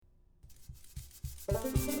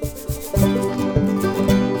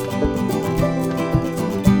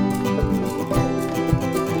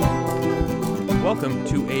Welcome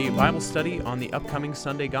to a Bible study on the upcoming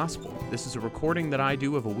Sunday Gospel. This is a recording that I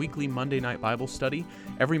do of a weekly Monday night Bible study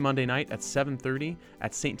every Monday night at 7:30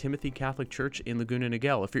 at St. Timothy Catholic Church in Laguna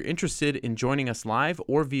Niguel. If you're interested in joining us live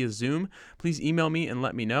or via Zoom, please email me and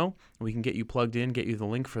let me know. We can get you plugged in, get you the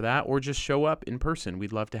link for that, or just show up in person.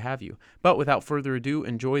 We'd love to have you. But without further ado,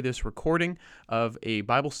 enjoy this recording of a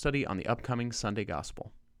Bible study on the upcoming Sunday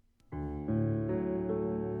Gospel.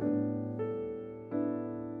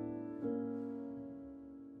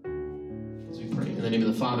 In the name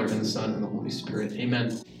of the Father, and the Son, and the Holy Spirit.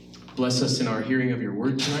 Amen. Bless us in our hearing of your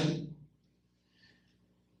word tonight,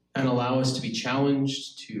 and allow us to be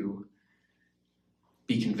challenged, to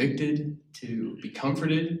be convicted, to be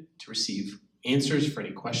comforted, to receive answers for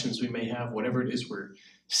any questions we may have, whatever it is we're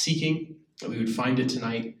seeking, that we would find it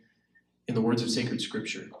tonight in the words of sacred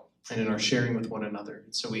scripture and in our sharing with one another.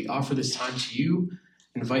 And so we offer this time to you,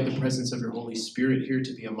 invite the presence of your Holy Spirit here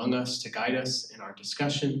to be among us, to guide us in our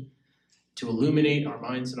discussion, to illuminate our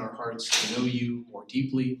minds and our hearts, to know you more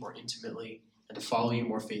deeply, more intimately, and to follow you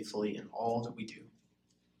more faithfully in all that we do.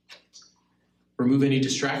 Remove any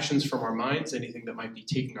distractions from our minds, anything that might be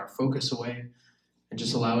taking our focus away, and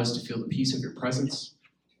just allow us to feel the peace of your presence.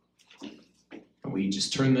 And we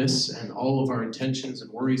just turn this and all of our intentions and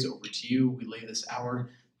worries over to you. We lay this hour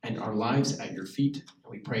and our lives at your feet,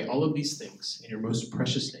 and we pray all of these things in your most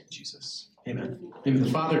precious name, Jesus. Amen. In the name of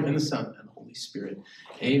the Father, and the Son, and the Holy Spirit.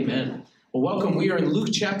 Amen. Well, welcome. We are in Luke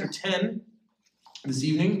chapter 10 this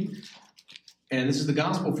evening, and this is the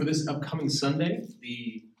gospel for this upcoming Sunday,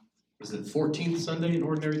 the 14th Sunday in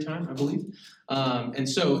Ordinary Time, I believe. And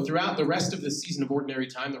so throughout the rest of the season of Ordinary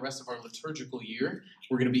Time, the rest of our liturgical year,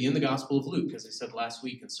 we're going to be in the Gospel of Luke, as I said last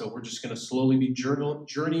week. And so we're just going to slowly be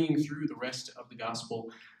journeying through the rest of the Gospel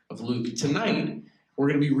of Luke. Tonight, we're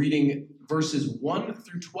going to be reading verses 1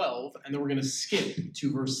 through 12, and then we're going to skip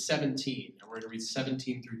to verse 17, and we're going to read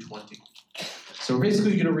 17 through 20. So we're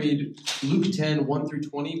basically going to read Luke 10, 1 through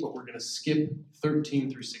 20, but we're going to skip 13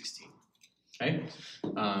 through 16. Okay?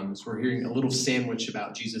 So we're hearing a little sandwich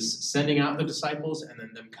about Jesus sending out the disciples and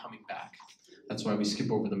then them coming back. That's why we skip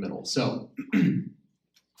over the middle. So we're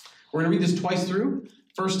going to read this twice through.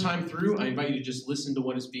 First time through, I invite you to just listen to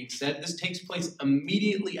what is being said. This takes place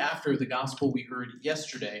immediately after the gospel we heard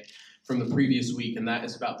yesterday from the previous week, and that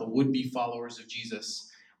is about the would-be followers of Jesus,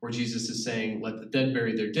 where Jesus is saying, let the dead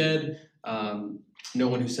bury their dead. No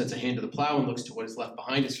one who sets a hand to the plow and looks to what is left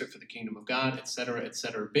behind is fit for the kingdom of God, etc.,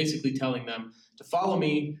 etc. Basically telling them to follow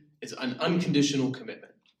me is an unconditional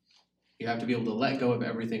commitment. You have to be able to let go of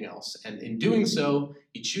everything else. And in doing so,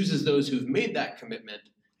 he chooses those who've made that commitment,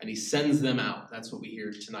 and he sends them out. That's what we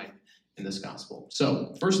hear tonight in this gospel.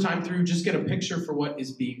 So, first time through, just get a picture for what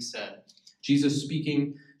is being said. Jesus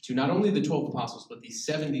speaking to not only the 12 apostles, but the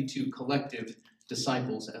 72 collective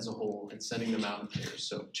disciples as a whole, and sending them out in pairs.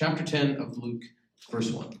 So, chapter 10 of Luke,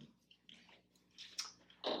 verse 1.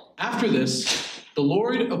 After this, the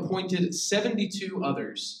Lord appointed 72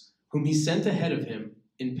 others, whom he sent ahead of him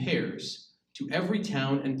in pairs to every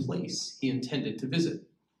town and place he intended to visit.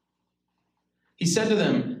 He said to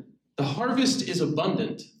them, the harvest is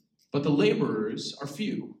abundant, but the laborers are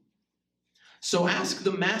few. So ask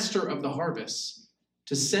the master of the harvest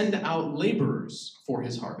to send out laborers for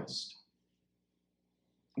his harvest.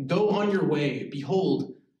 Go on your way.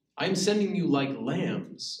 Behold, I am sending you like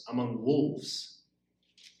lambs among wolves.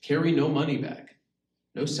 Carry no money bag,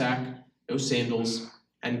 no sack, no sandals,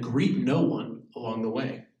 and greet no one along the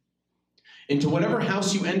way. Into whatever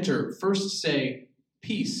house you enter, first say,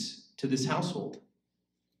 peace to this household.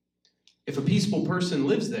 If a peaceful person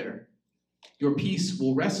lives there, your peace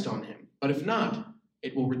will rest on him. But if not,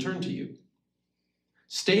 it will return to you.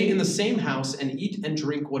 Stay in the same house and eat and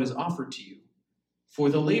drink what is offered to you, for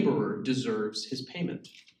the laborer deserves his payment.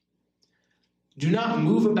 Do not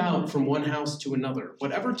move about from one house to another.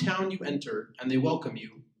 Whatever town you enter and they welcome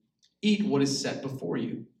you, eat what is set before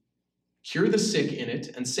you. Cure the sick in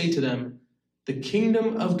it and say to them, the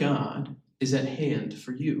kingdom of God is at hand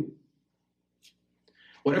for you.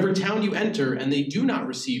 Whatever town you enter and they do not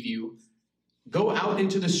receive you, go out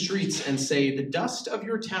into the streets and say, the dust of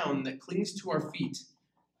your town that clings to our feet,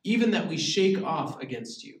 even that we shake off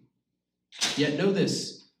against you. Yet know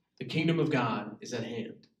this, the kingdom of God is at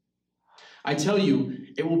hand. I tell you,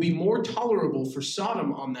 it will be more tolerable for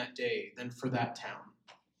Sodom on that day than for that town.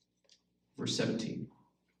 Verse 17.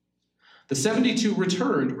 The 72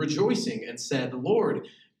 returned, rejoicing, and said, Lord,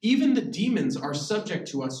 even the demons are subject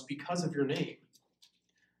to us because of your name.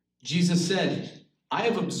 Jesus said, I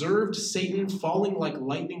have observed Satan falling like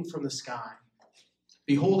lightning from the sky.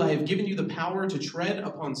 Behold, I have given you the power to tread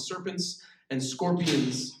upon serpents and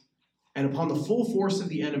scorpions and upon the full force of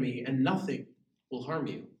the enemy, and nothing will harm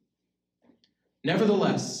you.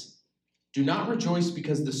 Nevertheless, do not rejoice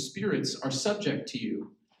because the spirits are subject to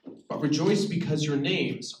you, but rejoice because your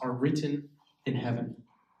names are written in heaven.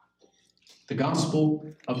 The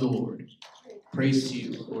gospel of the Lord. Praise to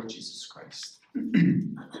you, Lord Jesus Christ.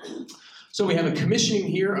 So we have a commissioning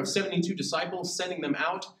here of 72 disciples, sending them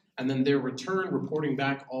out, and then their return, reporting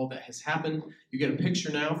back all that has happened. You get a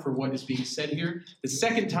picture now for what is being said here. The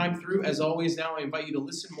second time through, as always, now I invite you to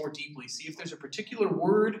listen more deeply. See if there's a particular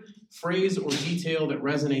word, phrase, or detail that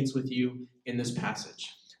resonates with you in this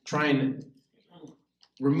passage. Try and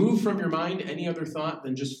remove from your mind any other thought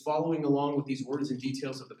than just following along with these words and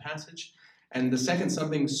details of the passage. And the second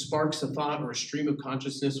something sparks a thought or a stream of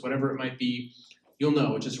consciousness, whatever it might be, you'll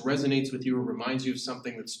know. It just resonates with you or reminds you of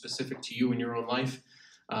something that's specific to you in your own life.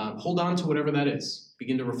 Hold on to whatever that is.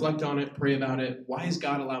 Begin to reflect on it, pray about it. Why is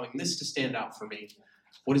God allowing this to stand out for me?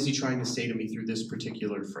 What is he trying to say to me through this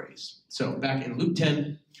particular phrase? So back in Luke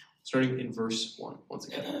 10, starting in verse 1, once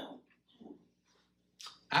again.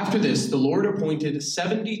 After this, the Lord appointed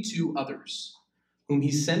 72 others, whom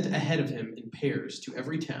he sent ahead of him in pairs to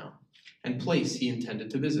every town and place he intended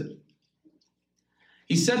to visit.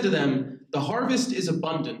 He said to them, "The harvest is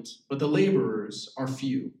abundant, but the laborers are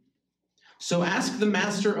few. So ask the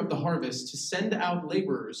master of the harvest to send out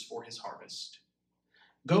laborers for his harvest.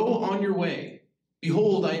 Go on your way.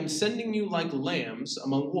 Behold, I am sending you like lambs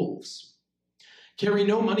among wolves. Carry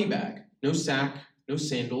no money bag, no sack, no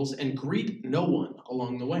sandals, and greet no one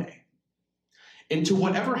along the way. Into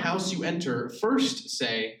whatever house you enter, first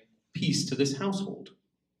say, 'Peace to this household.'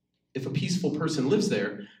 If a peaceful person lives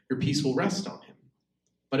there, your peace will rest on him.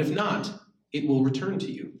 But if not, it will return to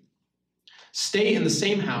you. Stay in the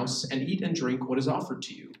same house and eat and drink what is offered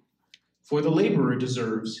to you, for the laborer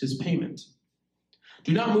deserves his payment.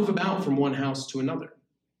 Do not move about from one house to another.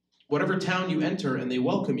 Whatever town you enter and they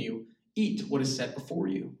welcome you, eat what is set before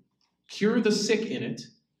you. Cure the sick in it,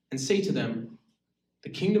 and say to them, 'The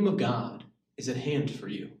kingdom of God is at hand for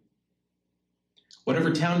you.'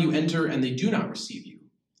 Whatever town you enter and they do not receive you,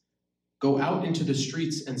 go out into the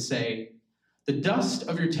streets and say, 'The dust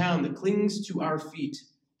of your town that clings to our feet,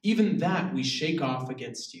 even that we shake off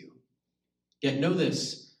against you. Yet know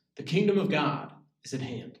this, the kingdom of God is at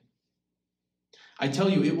hand. I tell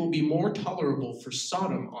you, it will be more tolerable for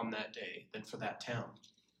Sodom on that day than for that town."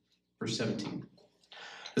 Verse 17.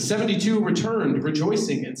 The 72 returned,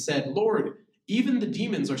 rejoicing, and said, "Lord, even the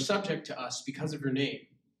demons are subject to us because of your name."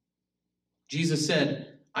 Jesus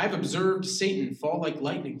said, "I have observed Satan fall like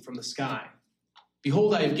lightning from the sky.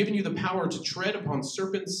 Behold, I have given you the power to tread upon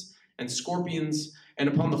serpents and scorpions, and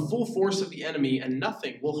upon the full force of the enemy, and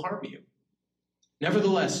nothing will harm you.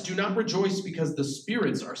 Nevertheless, do not rejoice because the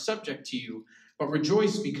spirits are subject to you, but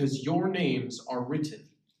rejoice because your names are written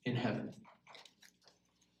in heaven."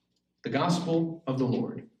 The gospel of the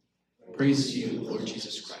Lord. Praise to you, Lord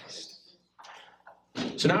Jesus Christ.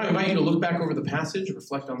 So now I invite you to look back over the passage,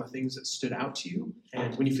 reflect on the things that stood out to you,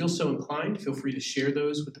 and when you feel so inclined, feel free to share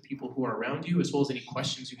those with the people who are around you, as well as any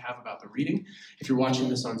questions you have about the reading. If you're watching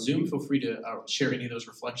this on Zoom, feel free to share any of those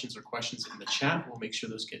reflections or questions in the chat. We'll make sure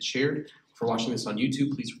those get shared. If you're watching this on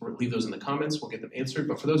YouTube, please leave those in the comments. We'll get them answered.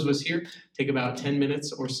 But for those of us here, take about 10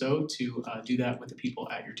 minutes or so to do that with the people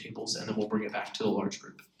at your tables, and then we'll bring it back to the large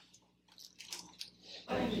group.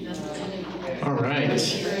 All right.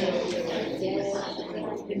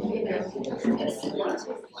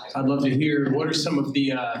 I'd love to hear what are some of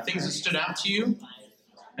the things that stood out to you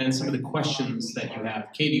and some of the questions that you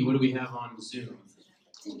have. Katie, what do we have on Zoom?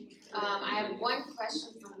 I have one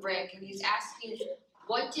question from Rick, and he's asking,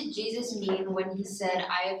 what did Jesus mean when he said,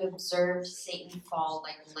 "I have observed Satan fall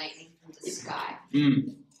like lightning from the sky"?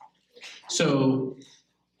 So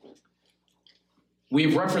we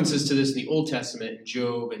have references to this in the Old Testament, in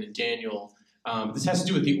Job and in Daniel. This has to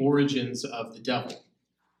do with the origins of the devil.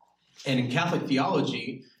 And in Catholic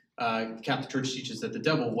theology, Catholic Church teaches that the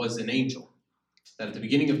devil was an angel. That at the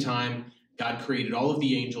beginning of time, God created all of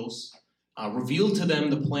the angels, revealed to them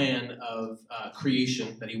the plan of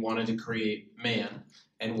creation, that he wanted to create man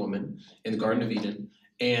and woman in the Garden of Eden.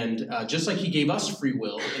 And just like he gave us free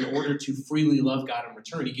will in order to freely love God in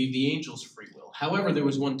return, he gave the angels free will. However, there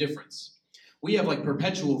was one difference. We have like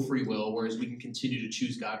perpetual free will, whereas we can continue to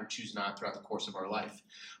choose God or choose not throughout the course of our life.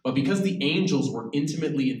 But because the angels were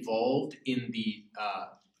intimately involved in the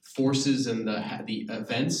forces and the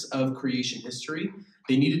events of creation history,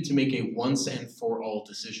 they needed to make a once and for all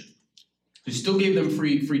decision. We still gave them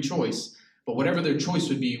free choice, but whatever their choice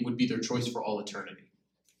would be their choice for all eternity.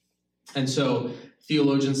 And so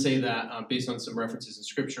theologians say that based on some references in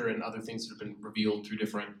Scripture and other things that have been revealed through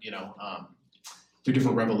different, through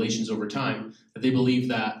different revelations over time, that they believe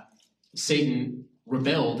that Satan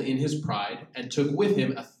rebelled in his pride and took with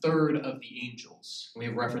him a third of the angels. We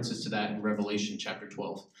have references to that in Revelation chapter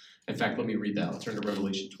 12. In fact, let me read that. I'll turn to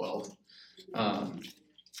Revelation 12.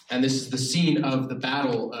 And this is the scene of the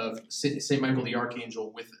battle of St. Michael the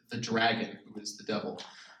Archangel with the dragon, who is the devil.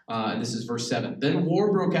 And this is verse 7. Then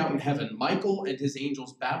war broke out in heaven. Michael and his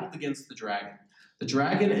angels battled against the dragon. The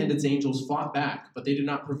dragon and its angels fought back, but they did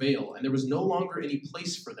not prevail, and there was no longer any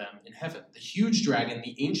place for them in heaven. The huge dragon,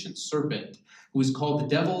 the ancient serpent, who is called the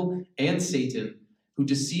devil and Satan, who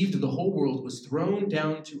deceived the whole world, was thrown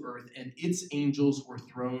down to earth, and its angels were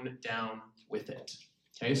thrown down with it.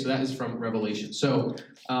 Okay, so that is from Revelation. So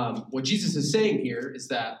what Jesus is saying here is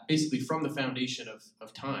that basically from the foundation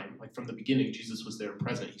of time, like from the beginning, Jesus was there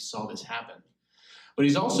present. He saw this happen. But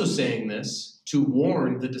he's also saying this to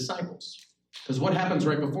warn the disciples. Because what happens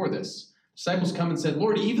right before this? Disciples come and said,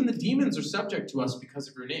 Lord, even the demons are subject to us because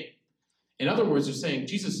of your name. In other words, they're saying,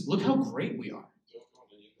 Jesus, look how great we are.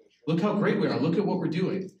 Look how great we are. Look at what we're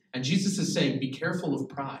doing. And Jesus is saying, be careful of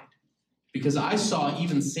pride. Because I saw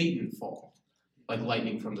even Satan fall like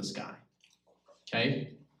lightning from the sky.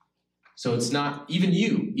 Okay? So it's not even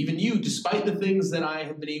you, despite the things that I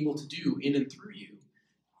have been able to do in and through you,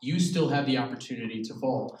 you still have the opportunity to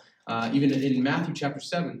fall. Even in Matthew chapter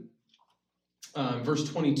 7, verse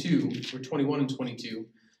 22, or 21 and 22,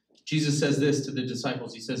 Jesus says this to the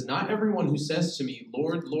disciples. He says, not everyone who says to me,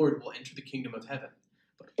 Lord, Lord, will enter the kingdom of heaven,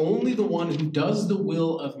 but only the one who does the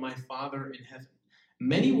will of my Father in heaven.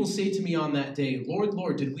 Many will say to me on that day, Lord,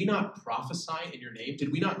 Lord, did we not prophesy in your name?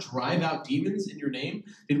 Did we not drive out demons in your name?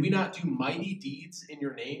 Did we not do mighty deeds in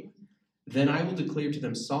your name? Then I will declare to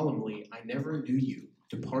them solemnly, I never knew you.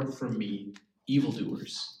 Depart from me,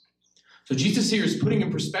 evildoers. So Jesus here is putting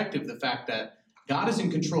in perspective the fact that God is in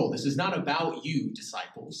control. This is not about you,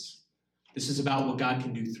 disciples. This is about what God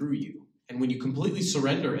can do through you. And when you completely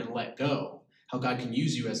surrender and let go, how God can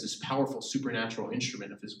use you as this powerful supernatural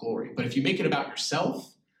instrument of his glory. But if you make it about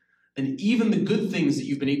yourself, then even the good things that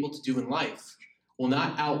you've been able to do in life will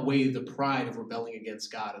not outweigh the pride of rebelling against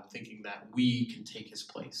God and thinking that we can take his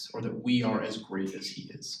place or that we are as great as he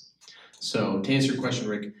is. So to answer your question,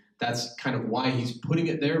 Rick, that's kind of why he's putting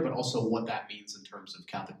it there, but also what that means in terms of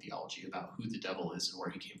Catholic theology about who the devil is and where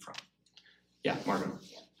he came from. Yeah, Margo.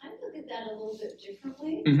 Yeah, I look at that a little bit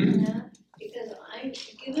differently Mhm. than that, because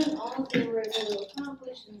given all that they were able to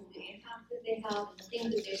accomplish and the impact that they have and the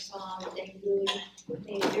things that they saw that they really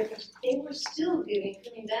made a difference, they were still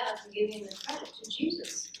coming back and giving the credit to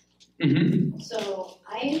Jesus. Mm-hmm. So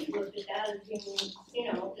I looked at that as being,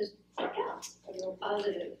 just, a real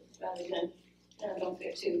positive rather than, don't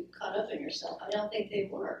get too caught up in yourself. I don't think they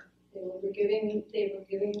were. They were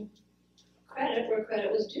giving credit where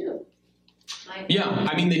credit was due. Yeah,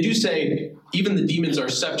 I mean, they do say even the demons are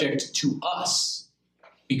subject to us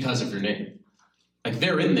because of your name. Like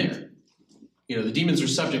they're in there. The demons are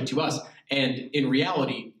subject to us. And in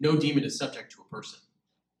reality, no demon is subject to a person.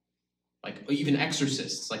 Like even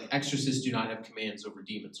exorcists, exorcists do not have commands over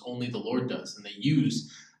demons. Only the Lord does. And they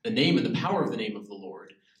use the name and the power of the name of the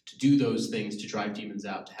Lord to do those things, to drive demons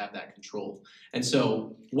out, to have that control. And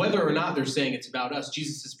so whether or not they're saying it's about us,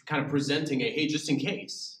 Jesus is kind of presenting hey, just in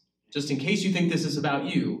case you think this is about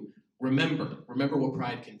you, remember what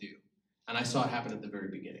pride can do. And I saw it happen at the very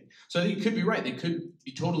beginning. So you could be right. They could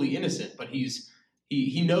be totally innocent, but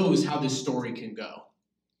he knows how this story can go.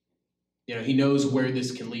 He knows where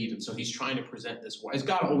this can lead, and so he's trying to present this, as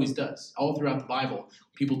God always does. All throughout the Bible,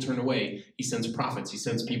 people turn away. He sends prophets. He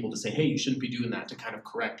sends people to say, hey, you shouldn't be doing that, to kind of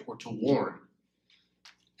correct or to warn.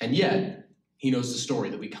 And yet, he knows the story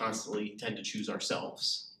that we constantly tend to choose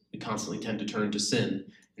ourselves. We constantly tend to turn to sin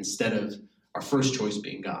instead of our first choice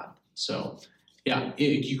being God. So, yeah,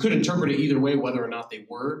 you could interpret it either way, whether or not they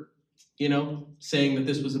were, saying that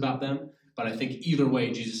this was about them. But I think either way,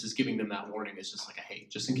 Jesus is giving them that warning. It's just hey,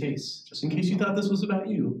 just in case you thought this was about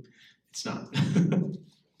you, it's not.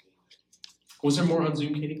 Was there more on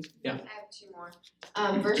Zoom, Katie? Yeah. I have two more.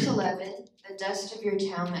 Verse 11, the dust of your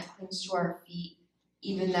town that clings to our feet,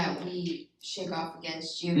 even that we shake off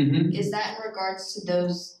against you. Mm-hmm. Is that in regards to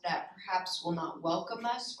those that perhaps will not welcome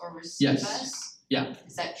us or receive us? Yeah.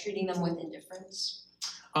 Is that treating them with indifference?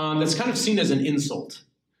 That's kind of seen as an insult.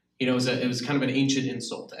 It was kind of an ancient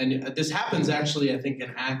insult. And this happens actually, I think,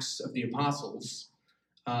 in Acts of the Apostles.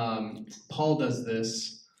 Paul does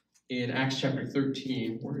this in Acts chapter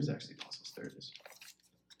 13. Where is Acts of the Apostles? There it is.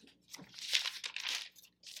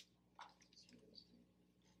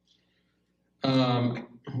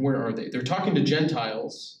 Where are they? They're talking to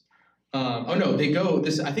Gentiles.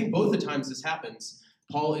 I think both the times this happens,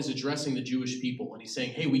 Paul is addressing the Jewish people, and he's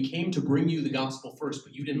saying, hey, we came to bring you the gospel first,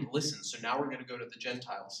 but you didn't listen, so now we're going to go to the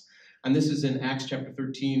Gentiles. And this is in Acts chapter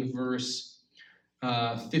 13, verse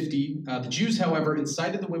 50. The Jews, however,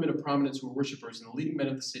 incited the women of prominence who were worshipers and the leading men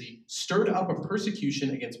of the city, stirred up a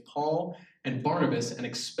persecution against Paul and Barnabas, and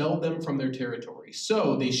expelled them from their territory.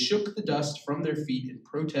 So they shook the dust from their feet in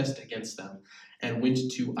protest against them and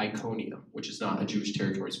went to Iconium, which is not a Jewish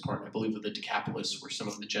territory. It's part, I believe, of the Decapolis, where some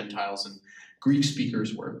of the Gentiles and Greek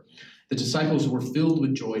speakers were. The disciples were filled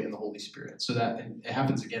with joy in the Holy Spirit. So that, and it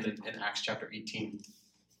happens again in Acts chapter 18.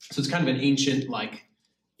 So it's kind of an ancient,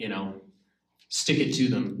 stick it to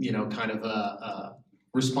them, kind of a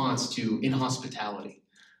response to inhospitality.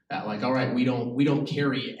 That all right, we don't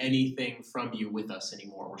carry anything from you with us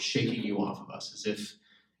anymore. We're shaking you off of us as if,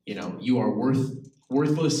 you are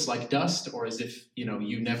worthless like dust, or as if,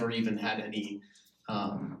 you never even had any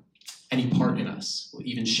part in us. We'll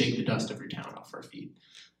even shake the dust of your town off our feet.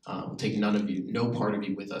 We'll take none of you, no part of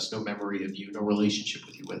you with us, no memory of you, no relationship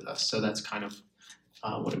with you with us. So that's kind of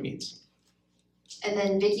what it means. And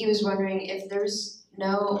then Vicky was wondering if there was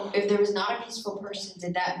not a peaceful person,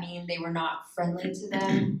 did that mean they were not friendly to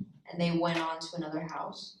them and they went on to another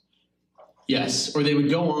house? Yes, or they would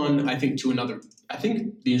go on, I think, to another. I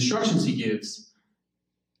think the instructions he gives,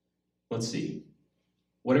 let's see,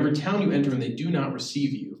 whatever town you enter and they do not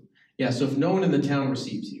receive you. Yeah, so if no one in the town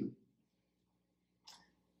receives you.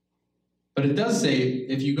 But it does say,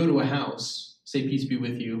 if you go to a house, say peace be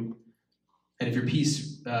with you, and if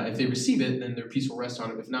if they receive it, then their peace will rest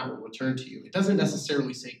on it. If not, it will return to you. It doesn't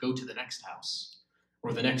necessarily say go to the next house,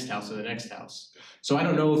 or the next house, or the next house. So I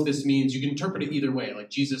don't know if this means, you can interpret it either way.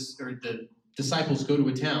 Like Jesus, or the disciples go to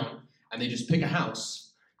a town, and they just pick a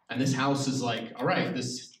house, and this house is all right,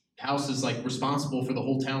 this house is responsible for the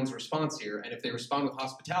whole town's response here. And if they respond with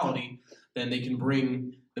hospitality, then they can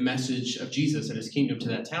bring the message of Jesus and his kingdom to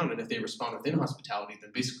that town. And if they respond with inhospitality,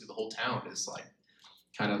 then basically the whole town is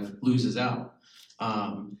kind of loses out.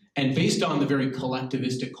 And based on the very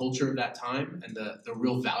collectivistic culture of that time and the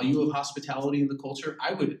real value of hospitality in the culture,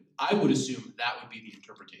 I would assume that would be the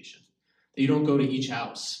interpretation. That you don't go to each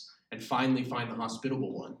house and finally find the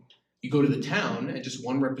hospitable one. You go to the town and just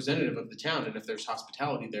one representative of the town, and if there's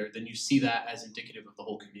hospitality there, then you see that as indicative of the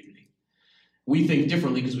whole community. We think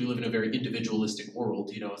differently because we live in a very individualistic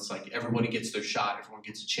world. It's everybody gets their shot, everyone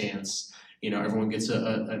gets a chance. Everyone gets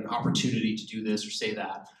an opportunity to do this or say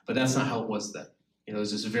that. But that's not how it was then.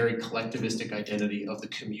 There's this very collectivistic identity of the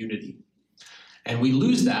community. And we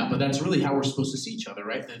lose that, but that's really how we're supposed to see each other,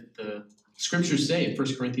 right? The scriptures say in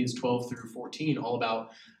 1 Corinthians 12 through 14 all about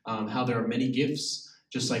how there are many gifts,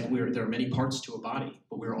 just like there are many parts to a body,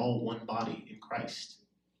 but we're all one body in Christ.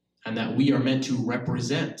 And that we are meant to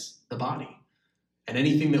represent the body. And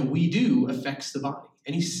anything that we do affects the body.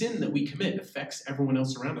 Any sin that we commit affects everyone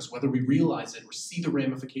else around us, whether we realize it or see the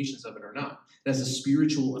ramifications of it or not. It has a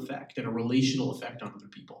spiritual effect and a relational effect on other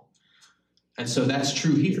people. And so that's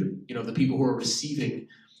true here, the people who are receiving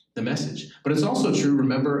the message. But it's also true,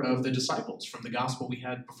 remember, of the disciples from the gospel we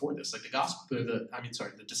had before this. The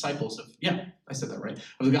disciples of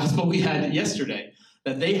the gospel we had yesterday,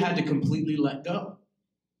 that they had to completely let go.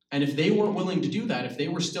 And if they weren't willing to do that, if they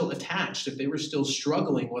were still attached, if they were still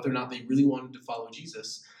struggling whether or not they really wanted to follow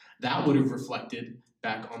Jesus, that would have reflected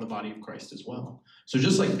back on the body of Christ as well. So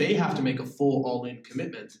just like they have to make a full all-in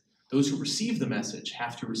commitment, those who receive the message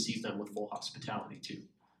have to receive them with full hospitality too.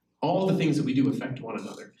 All the things that we do affect one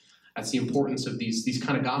another. That's the importance of these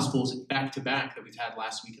kind of gospels back to back that we've had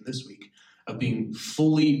last week and this week, of being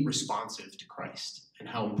fully responsive to Christ and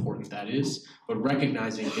how important that is, but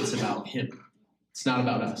recognizing it's about him. It's not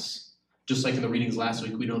about us. Just like in the readings last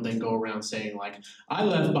week, we don't then go around saying I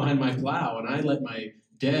left behind my plow and I let my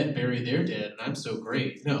dead bury their dead and I'm so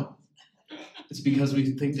great. No. It's because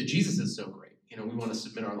we think that Jesus is so great. We want to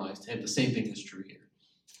submit our lives to him. The same thing is true here.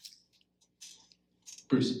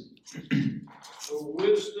 Bruce. The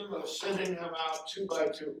wisdom of sending them out 2 by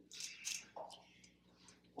 2.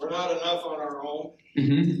 We're not enough on our own.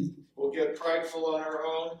 Mm-hmm. We'll get prideful on our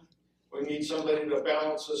own. We need somebody to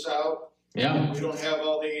balance us out. Yeah. We don't have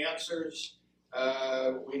all the answers.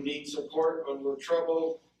 We need support when we're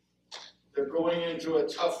troubled. They're going into a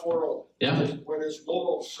tough world. Yeah. Where there's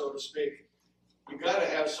wolves, so to speak. You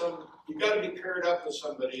gotta be paired up with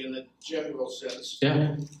somebody in the general sense.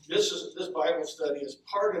 Yeah. This Bible study is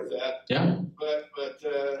part of that. Yeah. But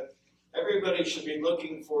everybody should be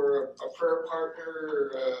looking for a prayer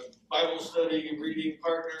partner, a Bible study reading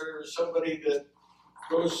partner, somebody that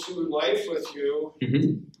goes through life with you.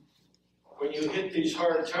 Mm-hmm. When you hit these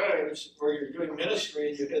hard times, where you're doing ministry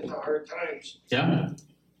and you hit the hard times, Yeah.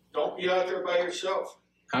 Don't be out there by yourself.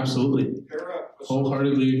 Absolutely. Pair up.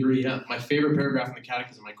 Wholeheartedly agree, yeah. My favorite paragraph in the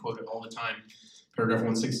Catechism, I quote it all the time. Paragraph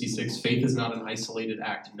 166, faith is not an isolated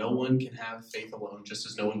act. No one can have faith alone, just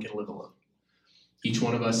as no one can live alone. Each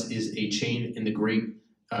one of us is a chain in the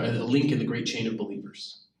a link in the great chain of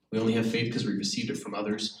believers. We only have faith because we received it from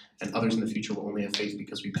others, and others in the future will only have faith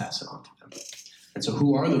because we pass it on to them. And so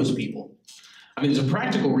who are those people? I mean, there's a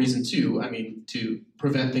practical reason too, to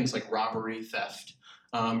prevent things like robbery, theft.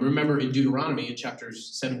 Remember in Deuteronomy, in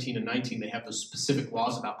chapters 17 and 19, they have those specific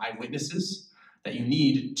laws about eyewitnesses, that you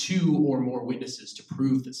need 2 or more witnesses to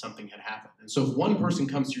prove that something had happened. And so if one person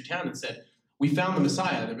comes through town and said, we found the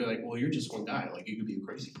Messiah, they'd be like, well, you're just one guy, like you could be a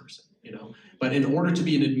crazy person, you know? But in order to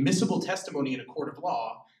be an admissible testimony in a court of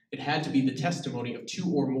law, it had to be the testimony of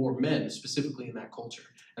 2 or more men, specifically in that culture.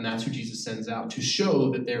 And that's who Jesus sends out, to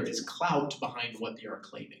show that there is clout behind what they are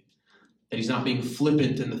claiming. That he's not being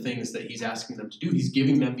flippant in the things that he's asking them to do. He's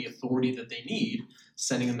giving them the authority that they need,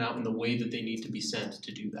 sending them out in the way that they need to be sent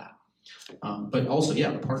to do that. But also,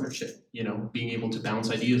 yeah, the partnership, you know, being able to bounce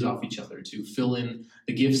ideas off each other, to fill in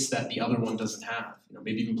the gifts that the other one doesn't have. You know,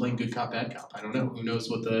 maybe even playing good cop, bad cop. I don't know. Who knows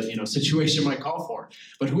what the, situation might call for.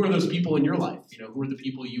 But who are those people in your life? You know, who are the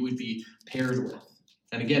people you would be paired with?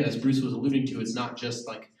 And again, as Bruce was alluding to, it's not just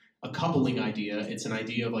like a coupling idea. It's an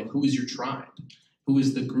idea of like, who is your tribe? Who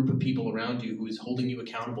is the group of people around you who is holding you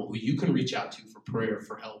accountable, who you can reach out to for prayer,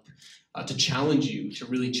 for help, to challenge you, to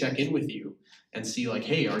really check in with you and see like,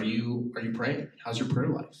 hey, are you praying? How's your prayer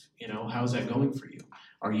life? You know, how's that going for you?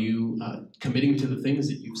 Are you committing to the things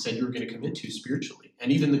that you said you were going to commit to spiritually?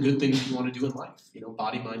 And even the good things you want to do in life, you know,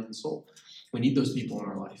 body, mind, and soul. We need those people in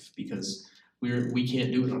our life because we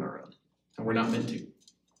can't do it on our own, and we're not meant to.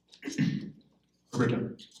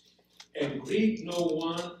 Roberto. And grieve no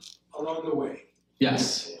one along the way.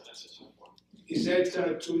 Yes. Is that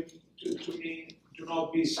to mean do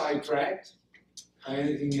not be sidetracked by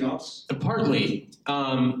anything else? Partly.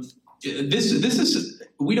 This is,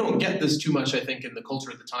 we don't get this too much, I think, in the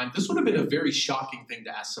culture at the time. This would have been a very shocking thing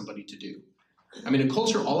to ask somebody to do. I mean, a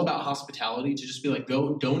culture all about hospitality, to just be like,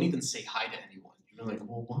 don't even say hi to anyone. You're like,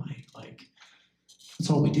 well, why? Like,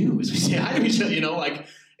 that's all we do is we say hi to each other, you know? Like,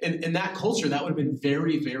 in that culture, that would have been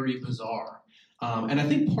very, very bizarre. And I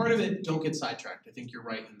think part of it, don't get sidetracked. I think you're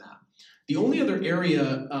right in that. The only other area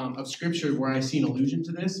of scripture where I see an allusion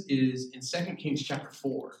to this is in 2 Kings chapter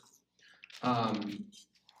 4.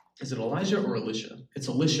 Is it Elijah or Elisha? It's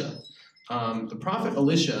Elisha. The prophet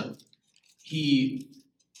Elisha,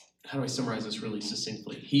 how do I summarize this really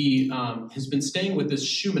succinctly? He has been staying with this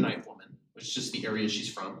Shunammite woman, which is just the area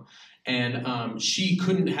she's from, and she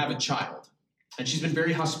couldn't have a child. And she's been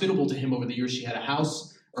very hospitable to him over the years. She had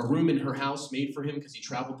a room in her house made for him because he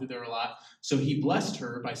traveled through there a lot. So he blessed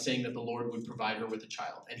her by saying that the Lord would provide her with a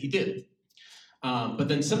child, and he did. But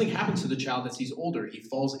then something happens to the child as he's older. He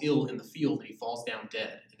falls ill in the field, and he falls down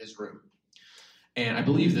dead in his room. And I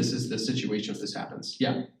believe this is the situation where this happens.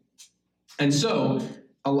 Yeah. And so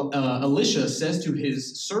Elisha says to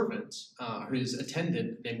his servant, his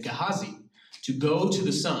attendant named Gehazi, to go to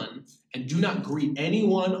the son and do not greet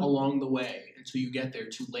anyone along the way until you get there,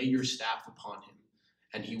 to lay your staff upon him,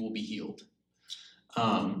 and he will be healed.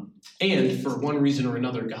 And for one reason or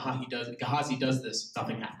another, Gehazi does this,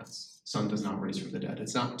 nothing happens. Son does not raise from the dead.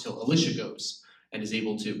 It's not until Elisha goes and is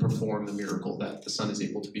able to perform the miracle that the son is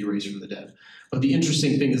able to be raised from the dead. But the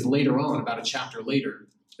interesting thing is later on, about a chapter later,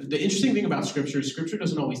 the interesting thing about Scripture is Scripture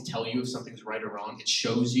doesn't always tell you if something's right or wrong. It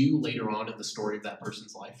shows you later on in the story of that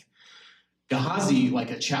person's life. Gehazi,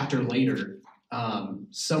 like a chapter later,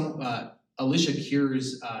 Elisha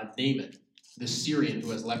cures Naaman, the Syrian who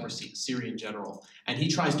has leprosy, the Syrian general, and he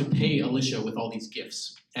tries to pay Elisha with all these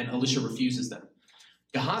gifts, and Elisha refuses them.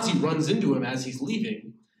 Gehazi runs into him as he's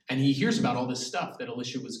leaving, and he hears about all this stuff that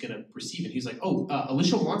Elisha was going to receive, and he's like,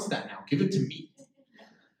 Elisha wants that now, give it to me.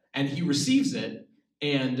 And he receives it,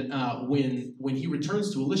 and when he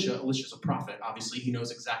returns to Elisha, Elisha's a prophet, obviously, he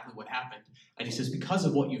knows exactly what happened, and he says, because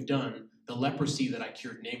of what you've done, the leprosy that I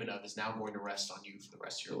cured Naaman of is now going to rest on you for the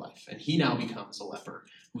rest of your life. And he now becomes a leper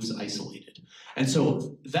who's isolated. And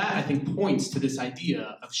so that, I think, points to this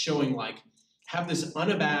idea of showing, like, have this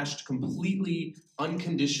unabashed, completely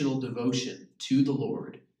unconditional devotion to the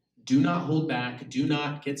Lord. Do not hold back. Do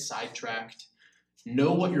not get sidetracked.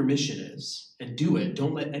 Know what your mission is and do it.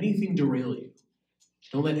 Don't let anything derail you.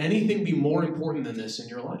 Don't let anything be more important than this in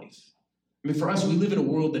your life. I mean, for us, we live in a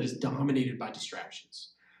world that is dominated by distractions.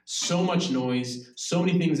 So much noise, so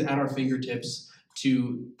many things at our fingertips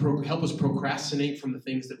to help us procrastinate from the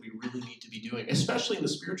things that we really need to be doing, especially in the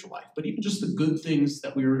spiritual life, but even just the good things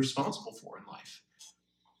that we are responsible for in life.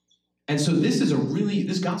 And so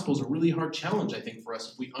this gospel is a really hard challenge, I think, for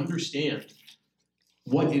us if we understand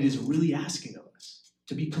what it is really asking of us.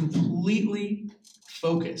 To be completely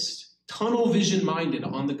focused, tunnel vision minded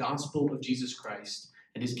on the gospel of Jesus Christ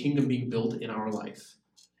and his kingdom being built in our life,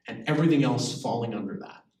 and everything else falling under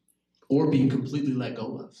that, or being completely let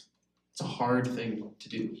go of. It's a hard thing to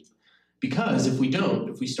do. Because if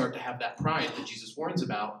we start to have that pride that Jesus warns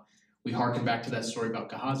about, we hearken back to that story about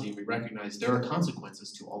Gehazi, and we recognize there are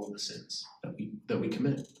consequences to all of the sins that we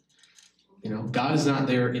commit. God is not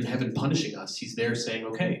there in heaven punishing us. He's there saying,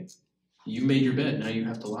 okay, you made your bed, now you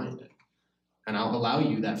have to lie in it. And I'll allow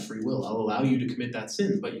you that free will. I'll allow you to commit that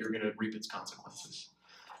sin, but you're going to reap its consequences.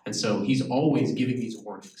 And so he's always giving these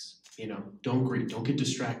warnings. Don't grieve, don't get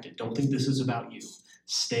distracted. Don't think this is about you.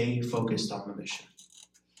 Stay focused on the mission.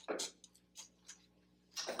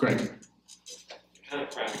 Greg. Kind of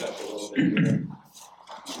cracked up a little bit here.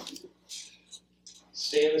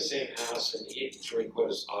 Stay in the same house and eat and drink what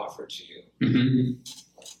is offered to you. Mm-hmm.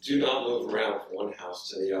 Do not move around from one house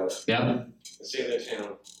to the other. Yeah. The same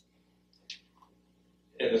town.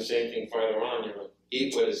 And the same thing farther on,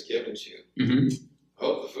 eat what is given to you. Mm-hmm.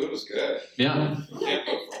 Oh, the food was good. Yeah. You can't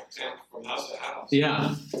go from house to house.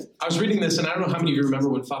 Yeah. I was reading this, and I don't know how many of you remember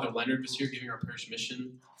when Father Leonard was here giving our parish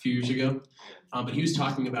mission a few years ago. But he was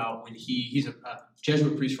talking about when he's a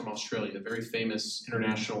Jesuit priest from Australia, a very famous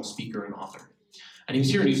international speaker and author. And he was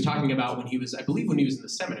here and he was talking about when he was in the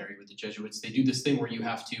seminary with the Jesuits, they do this thing where you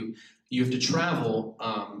have to travel,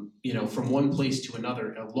 from one place to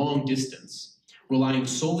another a long distance, relying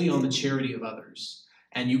solely on the charity of others.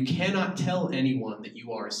 And you cannot tell anyone that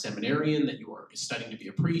you are a seminarian, that you are studying to be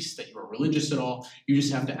a priest, that you are religious at all. You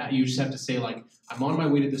just have to say, like, I'm on my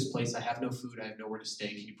way to this place, I have no food, I have nowhere to stay,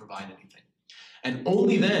 can you provide anything? And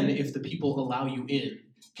only then, if the people allow you in,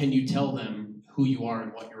 can you tell them who you are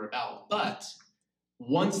and what you're about. But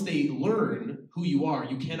once they learn who you are,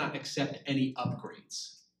 you cannot accept any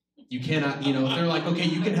upgrades. You cannot, if they're like, okay,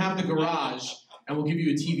 you can have the garage, and we'll give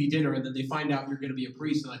you a TV dinner, and then they find out you're going to be a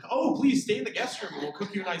priest, and like, oh, please stay in the guest room, and we'll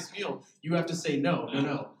cook you a nice meal. You have to say, no.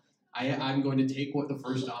 I'm going to take what the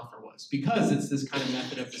first offer was, because it's this kind of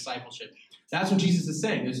method of discipleship. That's what Jesus is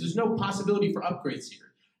saying. There's no possibility for upgrades here.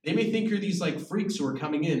 They may think you're these like freaks who are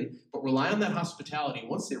coming in, but rely on that hospitality.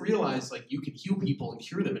 Once they realize like you can heal people and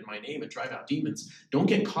cure them in my name and drive out demons, don't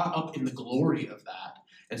get caught up in the glory of that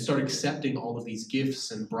and start accepting all of these gifts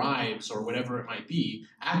and bribes or whatever it might be,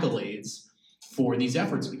 accolades, for these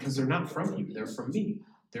efforts, because they're not from you, they're from me.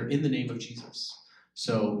 They're in the name of Jesus.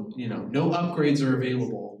 So, no upgrades are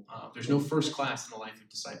available. There's no first class in the life of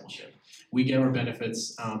discipleship. We get our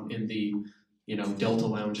benefits in the, Delta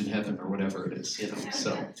Lounge in heaven or whatever it is,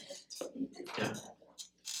 so, yeah.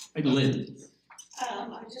 Maybe Lynn.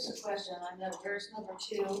 Just a question on the verse number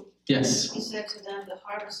 2. Yes. He said to them, the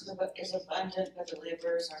harvest is abundant, but the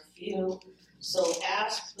laborers are few. So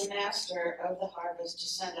ask the master of the harvest to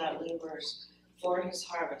send out laborers for his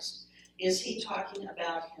harvest. Is he talking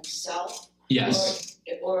about himself? Yes.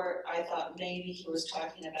 Or I thought maybe he was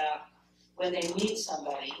talking about when they meet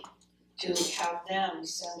somebody to have them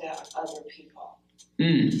send out other people. I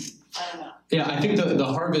don't know. Yeah, I think the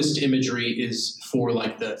harvest imagery is for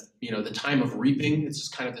like the time of reaping. It's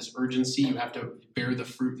just kind of this urgency. You have to bear the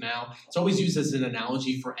fruit now. It's always used as an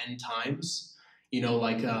analogy for end times.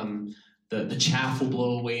 The chaff will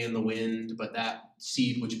blow away in the wind, but that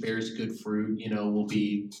seed which bears good fruit, will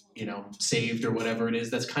be, saved or whatever it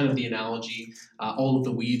is. That's kind of the analogy. All of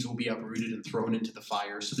the weeds will be uprooted and thrown into the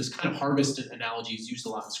fire. So this kind of harvest analogy is used a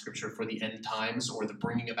lot in Scripture for the end times or the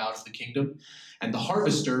bringing about of the kingdom. And the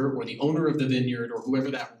harvester or the owner of the vineyard or whoever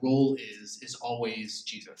that role is always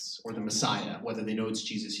Jesus or the Messiah, whether they know it's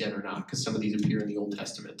Jesus yet or not, because some of these appear in the Old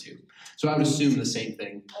Testament too. So I would assume the same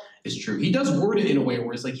thing is true. He does word it in a way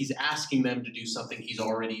where it's like he's asking them to do something he's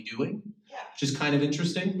already doing, which is kind of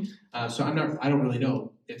interesting. So I don't really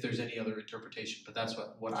know if there's any other interpretation, but that's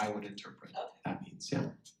what I would interpret that means, yeah.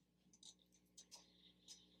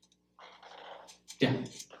 Yeah.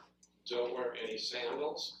 Don't wear any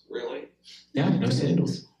sandals, really? Yeah, no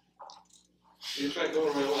sandals. You tried going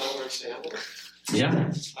around without wearing sandals?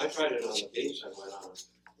 Yeah. I tried it on the beach, I went on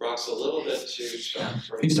rocks a little bit too Yeah.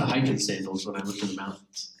 sharp. I used to hike in sandals when I lived in the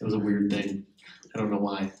mountains. It was a weird thing. I don't know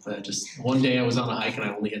why, but just one day I was on a hike and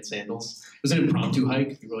I only had sandals. It was an impromptu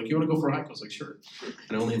hike. People were like, you want to go for a hike? I was like, sure.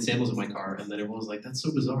 And I only had sandals in my car. And then everyone was like, that's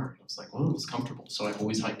so bizarre. I was like, well, it was comfortable. So I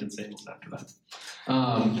always hiked in sandals after that.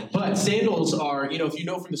 But sandals are, if you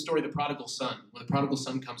know from the story of the prodigal son, when the prodigal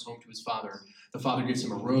son comes home to his father, the father gives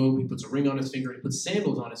him a robe, he puts a ring on his finger, and he puts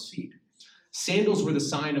sandals on his feet. Sandals were the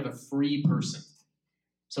sign of a free person,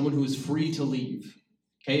 someone who was free to leave.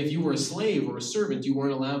 Okay, if you were a slave or a servant, you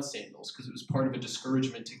weren't allowed sandals because it was part of a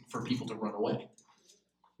discouragement for people to run away.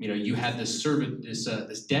 You had this servant, this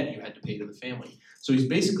debt you had to pay to the family. So he's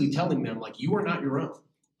basically telling them, like, you are not your own.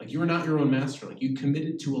 Like, you are not your own master. Like, you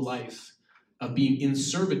committed to a life of being in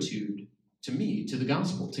servitude to me, to the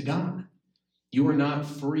gospel, to God. You are not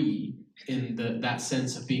free in that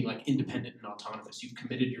sense of being like independent and autonomous. You've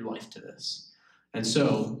committed your life to this. And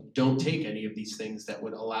so don't take any of these things that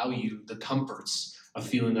would allow you the comforts of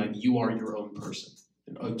feeling like you are your own person.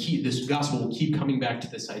 This gospel will keep coming back to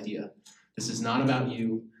this idea. This is not about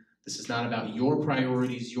you. This is not about your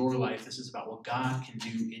priorities, your life. This is about what God can do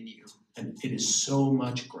in you. And it is so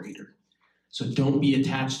much greater. So don't be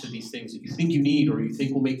attached to these things that you think you need or you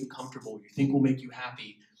think will make you comfortable, or you think will make you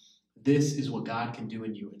happy. This is what God can do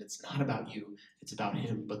in you, and it's not about you, it's about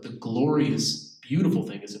Him. But the glorious, beautiful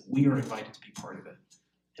thing is that we are invited to be part of it.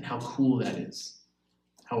 And how cool that is.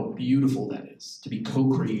 How beautiful that is, to be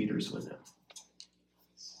co-creators with Him.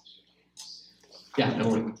 Yeah, no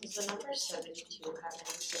worries. Does the number 72 have any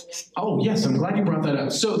significance? Oh, yes, I'm glad you brought that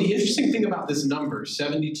up. So the interesting thing about this number,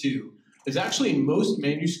 72, is actually in most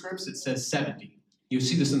manuscripts it says 70. You'll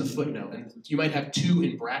see this in the footnote, and you might have 2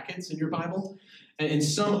 in brackets in your Bible. And in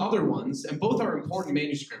some other ones, and both are important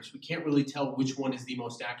manuscripts, we can't really tell which one is the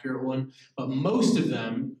most accurate one, but most of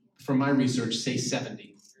them, from my research, say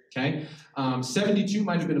 70. Okay? 72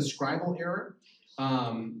 might have been a scribal error.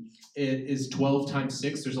 It is 12 times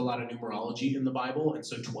 6. There's a lot of numerology in the Bible, and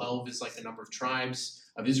so 12 is like the number of tribes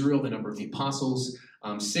of Israel, the number of the apostles.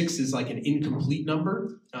 6 is like an incomplete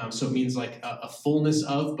number, so it means like a fullness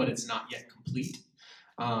of, but it's not yet complete.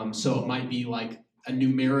 So it might be like a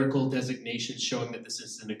numerical designation showing that this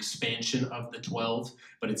is an expansion of the 12,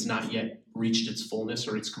 but it's not yet reached its fullness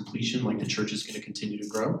or its completion, like the church is going to continue to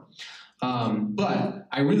grow. But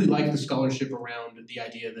I really like the scholarship around the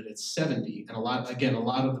idea that it's 70, and a lot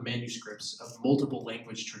of the manuscripts of multiple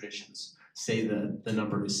language traditions say the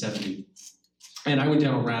number is 70. And I went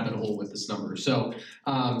down a rabbit hole with this number. So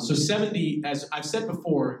 70, as I've said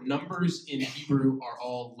before, numbers in Hebrew are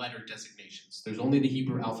all letter designations. There's only the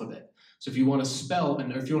Hebrew alphabet. So if you want to spell,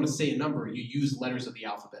 or if you want to say a number, you use letters of the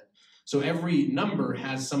alphabet. So every number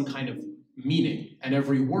has some kind of meaning, and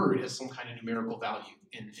every word has some kind of numerical value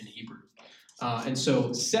in Hebrew. And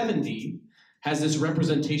so 70 has this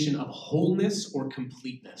representation of wholeness or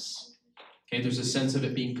completeness. Okay, there's a sense of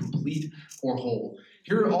it being complete or whole.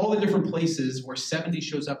 Here are all the different places where 70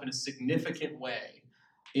 shows up in a significant way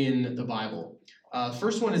in the Bible.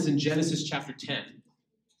 First one is in Genesis chapter 10,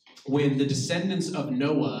 when the descendants of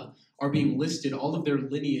Noah are being listed, all of their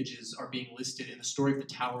lineages are being listed in the story of the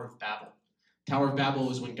Tower of Babel. Tower of Babel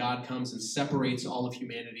is when God comes and separates all of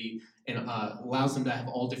humanity and allows them to have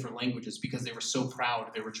all different languages because they were so proud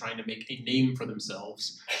they were trying to make a name for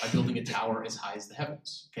themselves by building a tower as high as the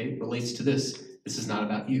heavens. Okay, it relates to this. This is not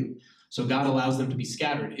about you. So God allows them to be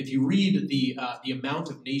scattered. If you read the amount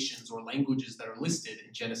of nations or languages that are listed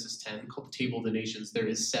in Genesis 10, called the Table of the Nations, there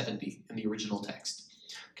is 70 in the original text.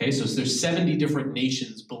 Okay, so there's 70 different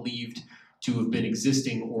nations believed to have been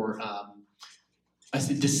existing or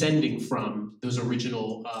descending from those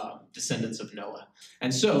original descendants of Noah.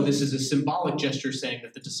 And so this is a symbolic gesture saying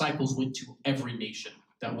that the disciples went to every nation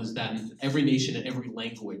that was then, every nation and every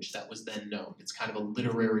language that was then known. It's kind of a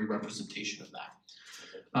literary representation of that.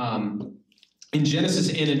 In Genesis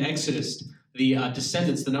and in Exodus, the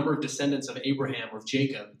descendants, the number of descendants of Abraham or of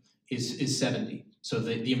Jacob is 70. So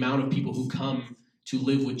the amount of people who come to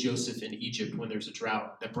live with Joseph in Egypt when there's a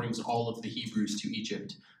drought that brings all of the Hebrews to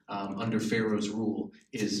Egypt under Pharaoh's rule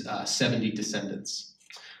is 70 descendants.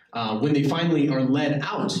 When they finally are led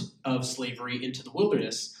out of slavery into the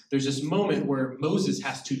wilderness, there's this moment where Moses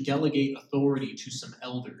has to delegate authority to some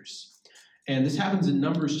elders. And this happens in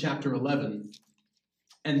Numbers chapter 11.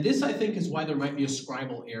 And this, I think, is why there might be a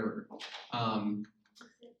scribal error.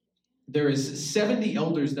 There is 70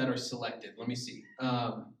 elders that are selected. Let me see.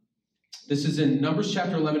 This is in Numbers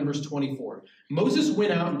chapter 11, verse 24. Moses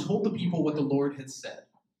went out and told the people what the Lord had said.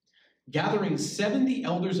 Gathering 70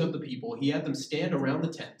 elders of the people, he had them stand around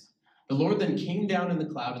the tent. The Lord then came down in the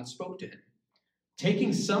cloud and spoke to him.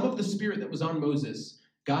 Taking some of the spirit that was on Moses,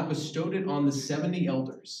 God bestowed it on the 70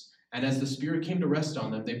 elders. And as the spirit came to rest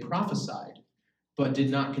on them, they prophesied, but did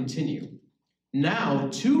not continue. Now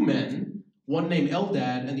 2 men, one named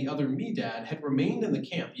Eldad and the other Medad, had remained in the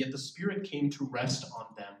camp, yet the spirit came to rest on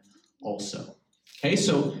them also. Okay,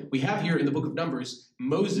 so we have here in the book of Numbers,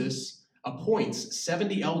 Moses appoints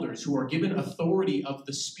 70 elders who are given authority of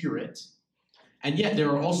the Spirit, and yet there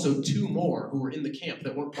are also 2 more who were in the camp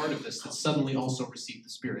that weren't part of this that suddenly also received the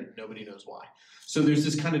Spirit. Nobody knows why. So there's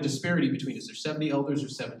this kind of disparity between, is there 70 elders or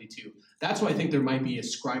 72? That's why I think there might be a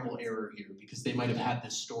scribal error here, because they might have had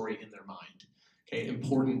this story in their mind. Okay,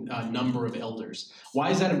 important number of elders.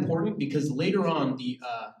 Why is that important? Because later on, the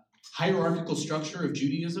hierarchical structure of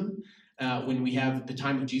Judaism, when we have the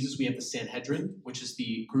time of Jesus, we have the Sanhedrin, which is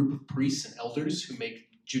the group of priests and elders who make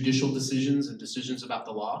judicial decisions and decisions about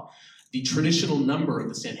the law. The traditional number of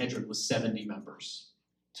the Sanhedrin was 70 members.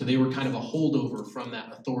 So they were kind of a holdover from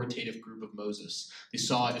that authoritative group of Moses. They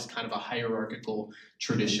saw it as kind of a hierarchical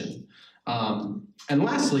tradition. And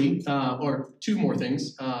lastly, or two more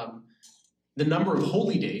things, the number of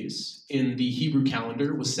holy days in the Hebrew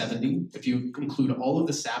calendar was 70. If you include all of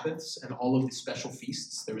the Sabbaths and all of the special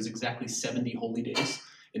feasts, there was exactly 70 holy days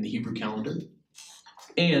in the Hebrew calendar.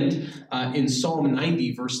 And in Psalm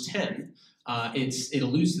 90, verse 10, it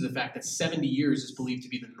alludes to the fact that 70 years is believed to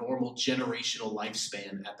be the normal generational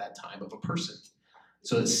lifespan at that time of a person.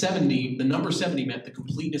 So at 70, the number 70 meant the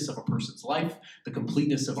completeness of a person's life, the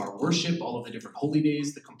completeness of our worship, all of the different holy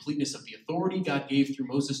days, the completeness of the authority God gave through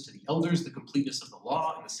Moses to the elders, the completeness of the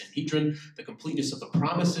law and the Sanhedrin, the completeness of the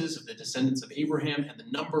promises of the descendants of Abraham, and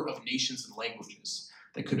the number of nations and languages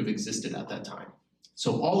that could have existed at that time.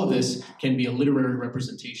 So all of this can be a literary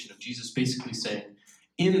representation of Jesus basically saying,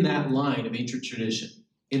 in that line of ancient tradition,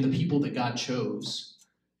 in the people that God chose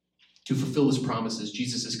to fulfill his promises,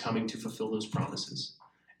 Jesus is coming to fulfill those promises.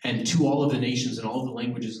 And to all of the nations and all of the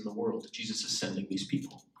languages in the world, Jesus is sending these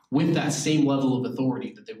people with that same level of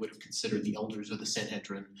authority that they would have considered the elders or the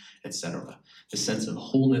Sanhedrin, etc. The sense of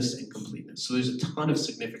wholeness and completeness. So there's a ton of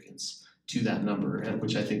significance to that number,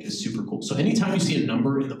 which I think is super cool. So anytime you see a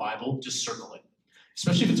number in the Bible, just circle it,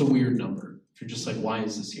 especially if it's a weird number. If you're just like, why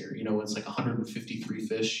is this here? You know, it's like 153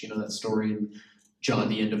 fish, you know, that story in John,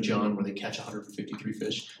 the end of John, where they catch 153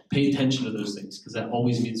 fish. Pay attention to those things, because that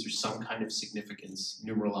always means there's some kind of significance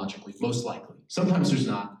numerologically, most likely. Sometimes there's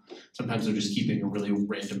not. Sometimes they're just keeping a really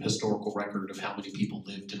random historical record of how many people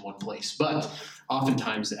lived in one place. But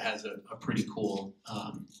oftentimes it has a pretty cool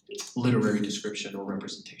literary description or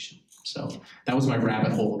representation. So that was my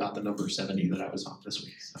rabbit hole about the number 70 that I was on this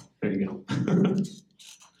week. So there you go.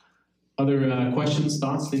 Other questions,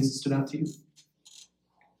 thoughts, things that stood out to you?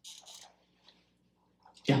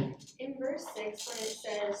 Yeah. In verse 6, when it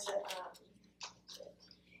says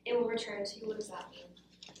it will return to you, what does that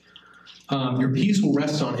mean? Your peace will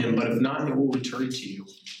rest on him, but if not, it will return to you.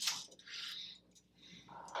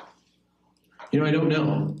 You know, I don't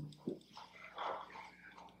know.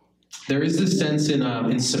 There is this sense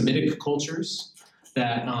in Semitic cultures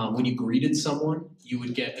that when you greeted someone, you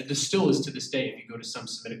would get, this still is to this day, if you go to some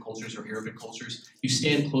Semitic cultures or Arabic cultures, you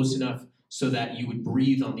stand close enough so that you would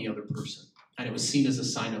breathe on the other person. And it was seen as a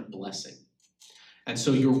sign of blessing. And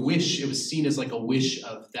so your wish, it was seen as like a wish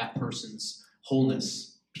of that person's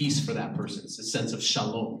wholeness, peace for that person. It's a sense of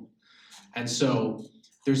shalom. And so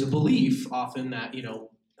there's a belief often that, you know,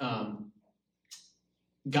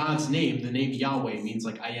 God's name, the name Yahweh, means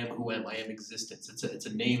like I am who am, I am existence. It's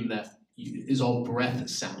a name that is all breath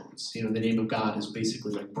sounds. You know, the name of God is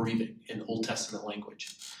basically like breathing in Old Testament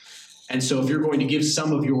language. And so if you're going to give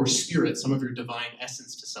some of your spirit, some of your divine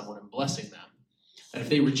essence to someone and blessing them, and if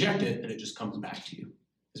they reject it, then it just comes back to you,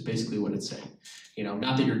 is basically what it's saying. You know,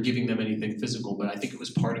 not that you're giving them anything physical, but I think it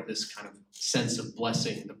was part of this kind of sense of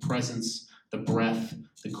blessing, the presence, the breath,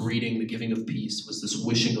 the greeting, the giving of peace was this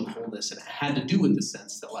wishing of wholeness. And it had to do with the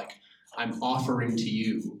sense that like, I'm offering to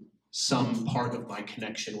you some part of my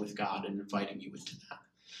connection with God and inviting you into that.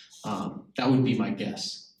 That would be my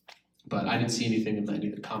guess. But I didn't see anything in any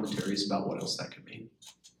of the commentaries about what else that could mean.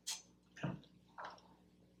 Yeah.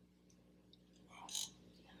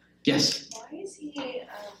 Yes? Why is he,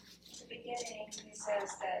 at the beginning, he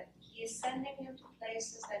says that he is sending him to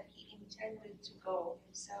places that he intended to go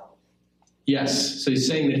himself? Yes, so he's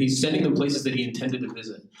saying that he's sending them places that he intended to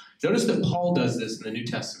visit. Notice that Paul does this in the New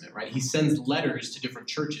Testament, right? He sends letters to different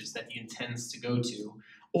churches that he intends to go to,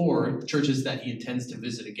 or churches that he intends to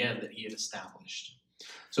visit again that he had established.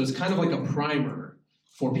 So it's kind of like a primer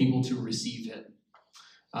for people to receive him.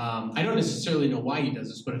 I don't necessarily know why he does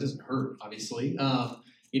this, but it doesn't hurt, obviously.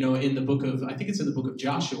 You know, in the book of, I think it's in the book of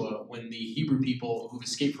Joshua, when the Hebrew people who've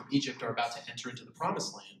escaped from Egypt are about to enter into the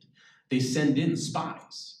promised land, they send in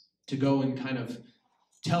spies to go and kind of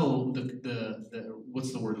tell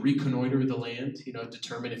what's the word, reconnoiter the land, you know,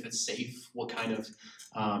 determine if it's safe, what kind of,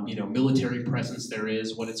 you know, military presence there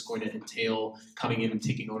is, what it's going to entail coming in and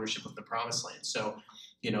taking ownership of the promised land. So,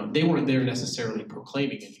 you know, they weren't there necessarily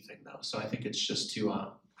proclaiming anything though. So I think it's just to, I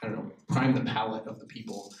don't know, prime the palate of the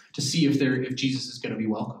people to see if Jesus is going to be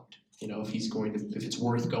welcomed, you know, if it's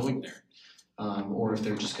worth going there, or if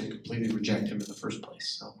they're just going to completely reject him in the first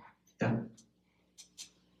place. So, yeah.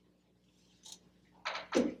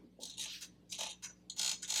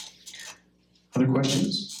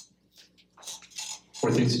 questions?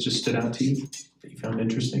 Or things that just stood out to you that you found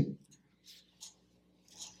interesting?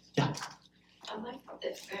 I like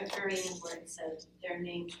the very end where it says their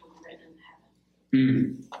names were written in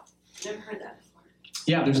heaven. Never heard that before.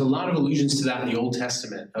 Yeah, there's a lot of allusions to that in the Old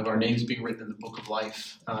Testament of our names being written in the book of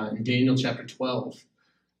life. In Daniel chapter 12,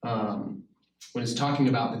 when it's talking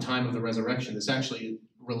about the time of the resurrection, this actually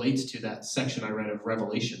relates to that section I read of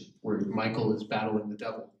Revelation where Michael is battling the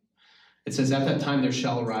devil. It says, at that time there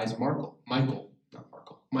shall arise Michael,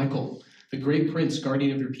 the great prince,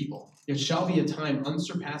 guardian of your people. It shall be a time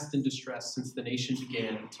unsurpassed in distress since the nation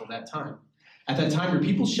began until that time. At that time your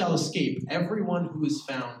people shall escape, everyone who is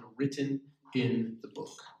found written in the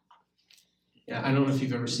book. Yeah, I don't know if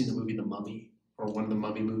you've ever seen the movie The Mummy or one of the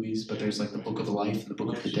Mummy movies, but there's like the Book of Life and the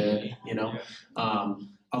Book of the Dead, you know?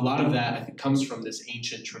 A lot of that, I think, comes from this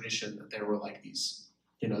ancient tradition that there were like these,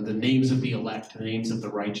 you know, the names of the elect, the names of the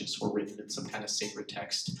righteous were written in some kind of sacred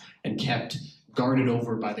text and kept guarded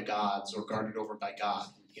over by the gods or guarded over by God.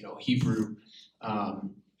 You know, the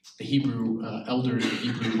Hebrew elders, the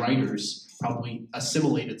Hebrew writers probably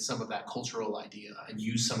assimilated some of that cultural idea and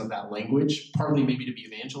used some of that language, partly maybe to be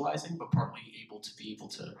evangelizing, but partly to be able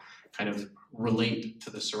to kind of relate to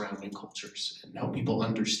the surrounding cultures and help people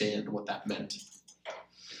understand what that meant.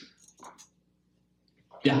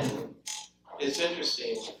 Yeah. It's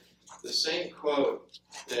interesting, the same quote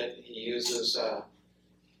that he uses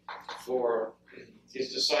for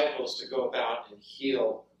his disciples to go about and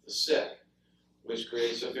heal the sick, which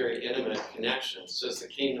creates a very intimate connection. It says the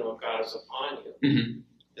kingdom of God is upon you. Mm-hmm.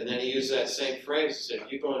 And then he used that same phrase. He said,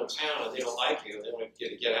 if you go into town and they don't like you, and they want you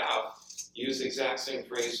to get out, use the exact same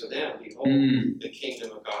phrase to them. Behold, the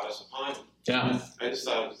kingdom of God is upon you. Yeah. I just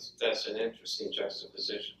thought that's an interesting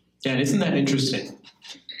juxtaposition. Yeah, and isn't that interesting?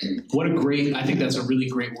 I think that's a really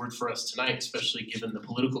great word for us tonight, especially given the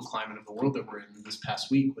political climate of the world that we're in this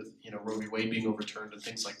past week with, you know, Roe v. Wade being overturned and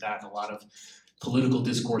things like that, and a lot of political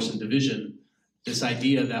discourse and division. This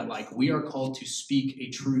idea that like we are called to speak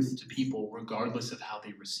a truth to people regardless of how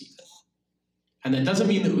they receive it. And that doesn't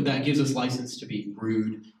mean that gives us license to be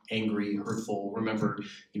rude, angry, hurtful. Remember,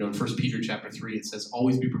 you know, in 1 Peter chapter 3, it says,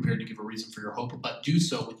 always be prepared to give a reason for your hope, but do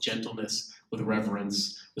so with gentleness, with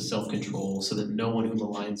reverence, with self-control, so that no one who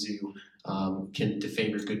maligns you can defame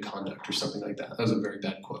your good conduct or something like that. That was a very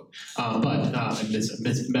bad quote, but I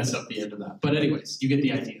mess up the end of that. But anyways, you get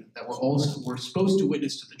the idea that we're supposed to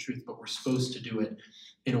witness to the truth, but we're supposed to do it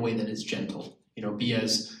in a way that is gentle. You know, be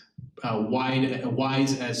as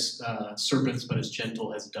wise as serpents, but as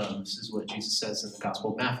gentle as doves, is what Jesus says in the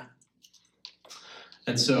Gospel of Matthew.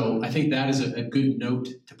 And so I think that is a good note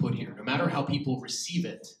to put here. No matter how people receive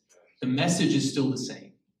it, the message is still the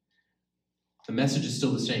same. The message is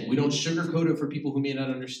still the same. We don't sugarcoat it for people who may not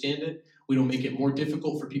understand it. We don't make it more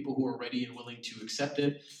difficult for people who are ready and willing to accept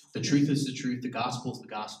it. The truth is the truth. The gospel is the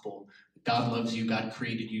gospel. God loves you. God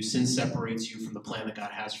created you. Sin separates you from the plan that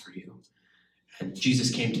God has for you. And Jesus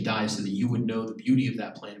came to die so that you would know the beauty of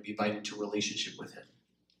that plan and be invited into a relationship with him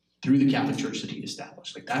through the Catholic Church that he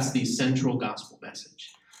established. Like that's the central gospel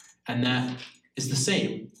message. And that is the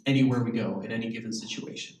same anywhere we go in any given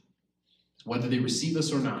situation. Whether they receive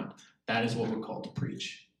us or not, that is what we're called to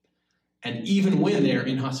preach. And even when they're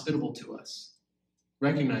inhospitable to us,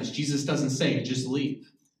 recognize Jesus doesn't say, just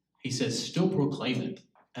leave. He says, still proclaim it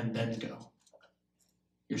and then go.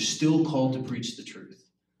 You're still called to preach the truth,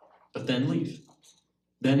 but then leave.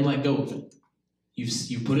 Then let go of it.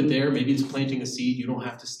 You put it there, maybe it's planting a seed, you don't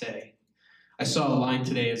have to stay. I saw a line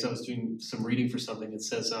today as I was doing some reading for something. It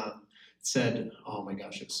said, oh my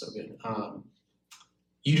gosh, it was so good.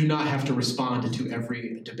 You do not have to respond to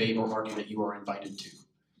every debate or argument you are invited to.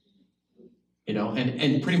 You know,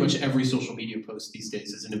 and pretty much every social media post these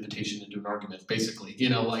days is an invitation into an argument, basically, you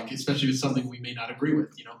know, like, especially if it's something we may not agree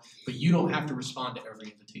with, you know, but you don't have to respond to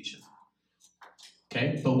every invitation.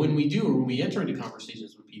 Okay, but when we do, or when we enter into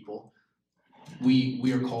conversations with people,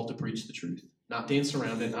 we are called to preach the truth, not dance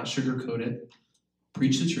around it, not sugarcoat it.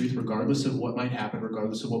 Preach the truth regardless of what might happen,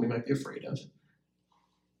 regardless of what we might be afraid of.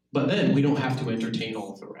 But then we don't have to entertain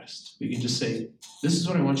all of the rest. We can just say, this is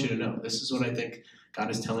what I want you to know. This is what I think God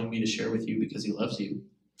is telling me to share with you because he loves you.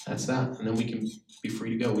 That's that. And then we can be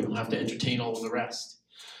free to go. We don't have to entertain all of the rest,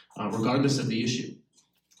 regardless of the issue.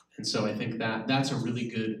 And so I think that that's a really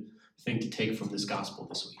good thing to take from this gospel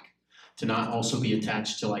this week, to not also be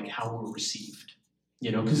attached to like how we're received.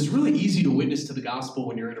 You know, because it's really easy to witness to the gospel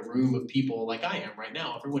when you're in a room of people like I am right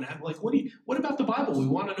now. Everyone like, what about the Bible? We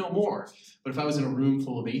want to know more. But if I was in a room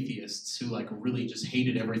full of atheists who like really just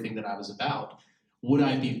hated everything that I was about, would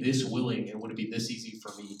I be this willing and would it be this easy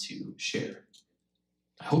for me to share?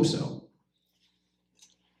 I hope so.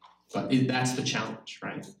 But that's the challenge,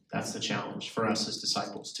 right? That's the challenge for us as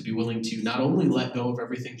disciples, to be willing to not only let go of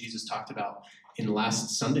everything Jesus talked about in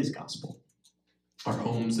last Sunday's gospel, our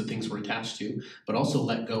homes, the things we're attached to, but also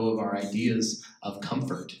let go of our ideas of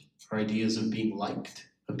comfort, our ideas of being liked,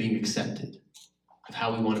 of being accepted, of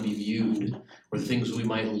how we want to be viewed, or the things we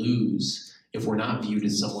might lose if we're not viewed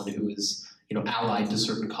as someone who is, allied to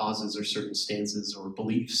certain causes or certain stances or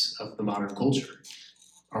beliefs of the modern culture.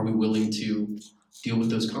 Are we willing to deal with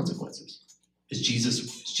those consequences? Is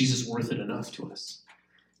Jesus worth it enough to us?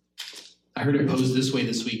 I heard it posed this way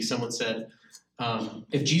this week. Someone said,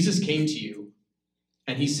 if Jesus came to you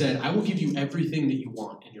and he said, I will give you everything that you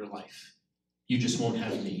want in your life, you just won't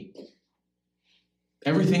have me.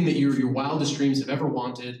 Everything that your wildest dreams have ever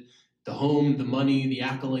wanted, the home, the money, the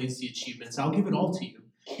accolades, the achievements, I'll give it all to you.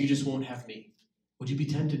 You just won't have me. Would you be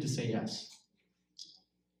tempted to say yes?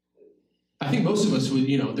 I think most of us would,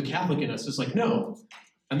 the Catholic in us is like, no.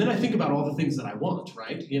 And then I think about all the things that I want,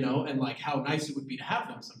 right? And like how nice it would be to have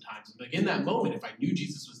them sometimes. And like in that moment, if I knew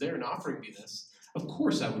Jesus was there and offering me this, of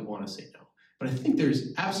course I would want to say no. But I think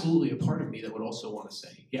there's absolutely a part of me that would also want to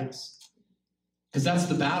say yes. Because that's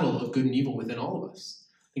the battle of good and evil within all of us.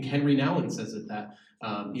 I think Henry Nouwen says it that,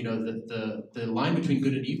 the line between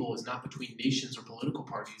good and evil is not between nations or political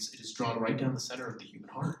parties. It is drawn right down the center of the human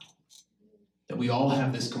heart. That we all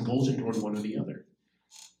have this compulsion toward one or the other.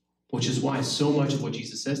 Which is why so much of what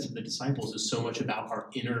Jesus says to the disciples is so much about our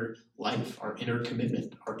inner life, our inner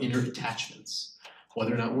commitment, our inner attachments.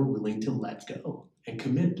 Whether or not we're willing to let go and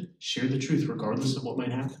commit, share the truth regardless of what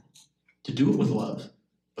might happen. To do it with love,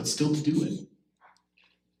 but still to do it.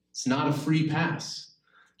 It's not a free pass,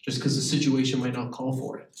 just because the situation might not call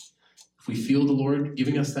for it. If we feel the Lord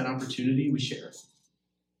giving us that opportunity, we share it.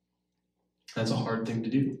 That's a hard thing to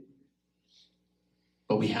do.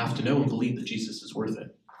 But we have to know and believe that Jesus is worth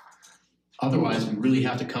it. Otherwise, we really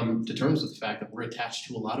have to come to terms with the fact that we're attached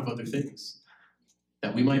to a lot of other things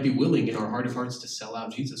that we might be willing in our heart of hearts to sell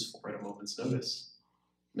out Jesus for at a moment's notice.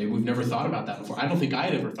 Maybe we've never thought about that before. I don't think I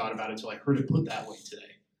had ever thought about it until I heard it put that way today.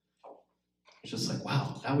 It's just like,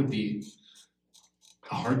 wow, that would be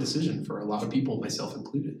a hard decision for a lot of people, myself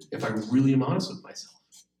included, if I really am honest with myself.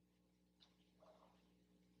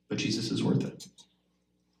 But Jesus is worth it.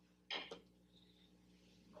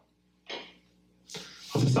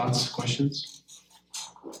 Other thoughts, questions?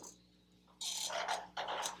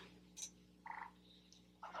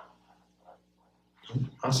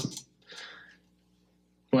 Awesome.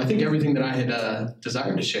 Well, I think everything that I had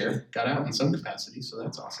desired to share got out in some capacity, so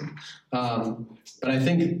that's awesome. But I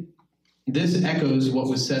think this echoes what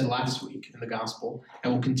was said last week in the gospel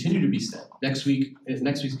and will continue to be said. Next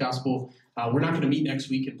week's gospel, we're not going to meet next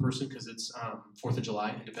week in person because it's 4th of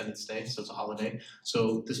July, Independence Day, so it's a holiday.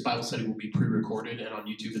 So this Bible study will be pre-recorded and on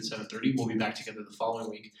YouTube at 7:30. We'll be back together the following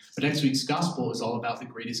week. But next week's gospel is all about the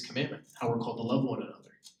greatest commandment, how we're called to love one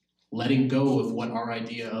another, letting go of what our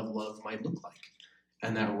idea of love might look like,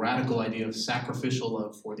 and that radical idea of sacrificial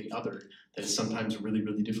love for the other that is sometimes really,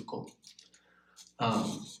 really difficult.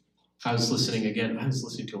 I was listening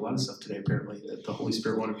to a lot of stuff today, apparently, that the Holy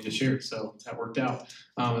Spirit wanted me to share, so that worked out.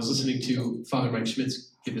 I was listening to Father Mike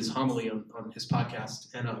Schmitz give his homily on his podcast,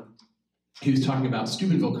 and he was talking about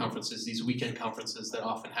Steubenville conferences, these weekend conferences that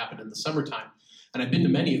often happen in the summertime. And I've been to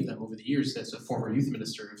many of them over the years as a former youth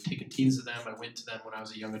minister. I've taken teens to them. I went to them when I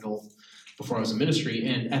was a young adult before I was in ministry.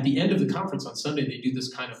 And at the end of the conference on Sunday, they do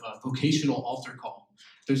this kind of a vocational altar call.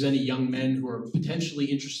 If there's any young men who are potentially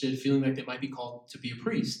interested, feeling like they might be called to be a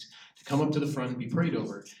priest, to come up to the front and be prayed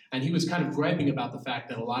over. And he was kind of griping about the fact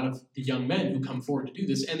that a lot of the young men who come forward to do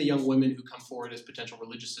this, and the young women who come forward as potential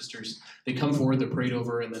religious sisters, they come forward, they're prayed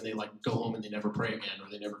over, and then they go home and they never pray again, or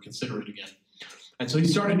they never consider it again. And so he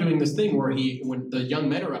started doing this thing where when the young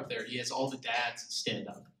men are up there, he has all the dads stand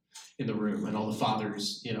up in the room, and all the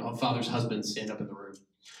fathers, fathers' husbands stand up in the room.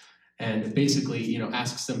 And basically,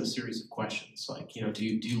 asks them a series of questions like, do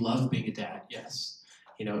you love being a dad? Yes.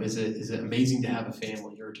 Is it amazing to have a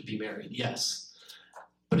family or to be married? Yes.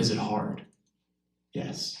 But is it hard?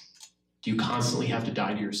 Yes. Do you constantly have to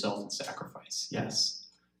die to yourself and sacrifice? Yes.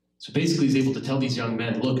 So basically he's able to tell these young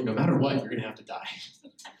men, look, no matter what, you're going to have to die.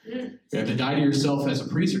 You have to die to yourself as a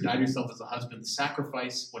priest or die to yourself as a husband. The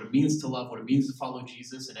sacrifice, what it means to love, what it means to follow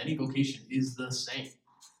Jesus in any vocation is the same.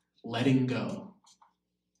 Letting go.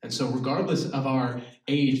 And so regardless of our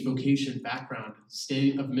age, vocation, background,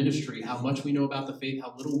 state of ministry, how much we know about the faith,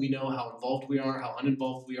 how little we know, how involved we are, how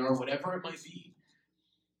uninvolved we are, whatever it might be,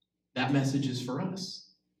 that message is for us.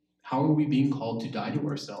 How are we being called to die to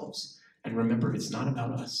ourselves? And remember, it's not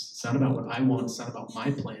about us. It's not about what I want. It's not about my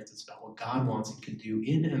plans. It's about what God wants and can do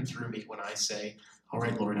in and through me when I say, all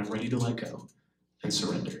right, Lord, I'm ready to let go. and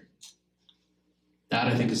surrender. That,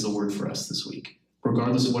 I think, is the word for us this week.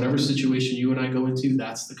 Regardless of whatever situation you and I go into,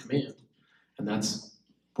 that's the command. And that's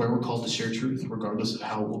where we're called to share truth, regardless of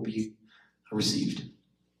how it will be received.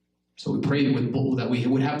 So we pray that we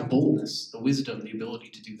would have the boldness, the wisdom, the ability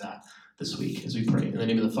to do that this week as we pray. In the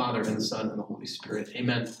name of the Father, and the Son, and the Holy Spirit.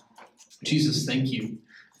 Amen. Jesus, thank you.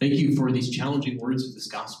 Thank you for these challenging words of this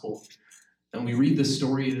gospel. And we read this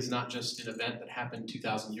story, it is not just an event that happened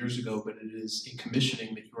 2,000 years ago, but it is a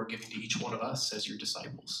commissioning that you are giving to each one of us as your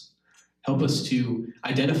disciples. Help us to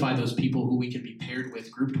identify those people who we can be paired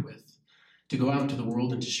with, grouped with, to go out into the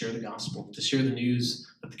world and to share the gospel, to share the news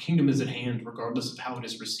that the kingdom is at hand regardless of how it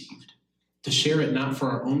is received, to share it not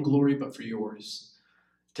for our own glory but for yours,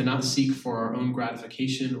 to not seek for our own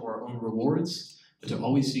gratification or our own rewards, but to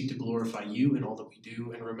always seek to glorify you in all that we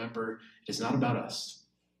do, and remember, it is not about us.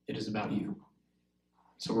 It is about you.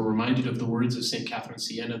 So we're reminded of the words of St. Catherine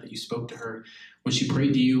Siena that you spoke to her when she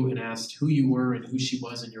prayed to you and asked who you were and who she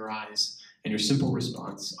was in your eyes, and your simple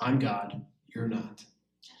response, I'm God, you're not.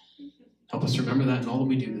 Help us remember that in all that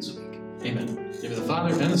we do this week. Amen. In the name of the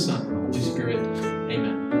Father, and the Son, and the Holy Spirit.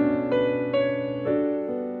 Amen.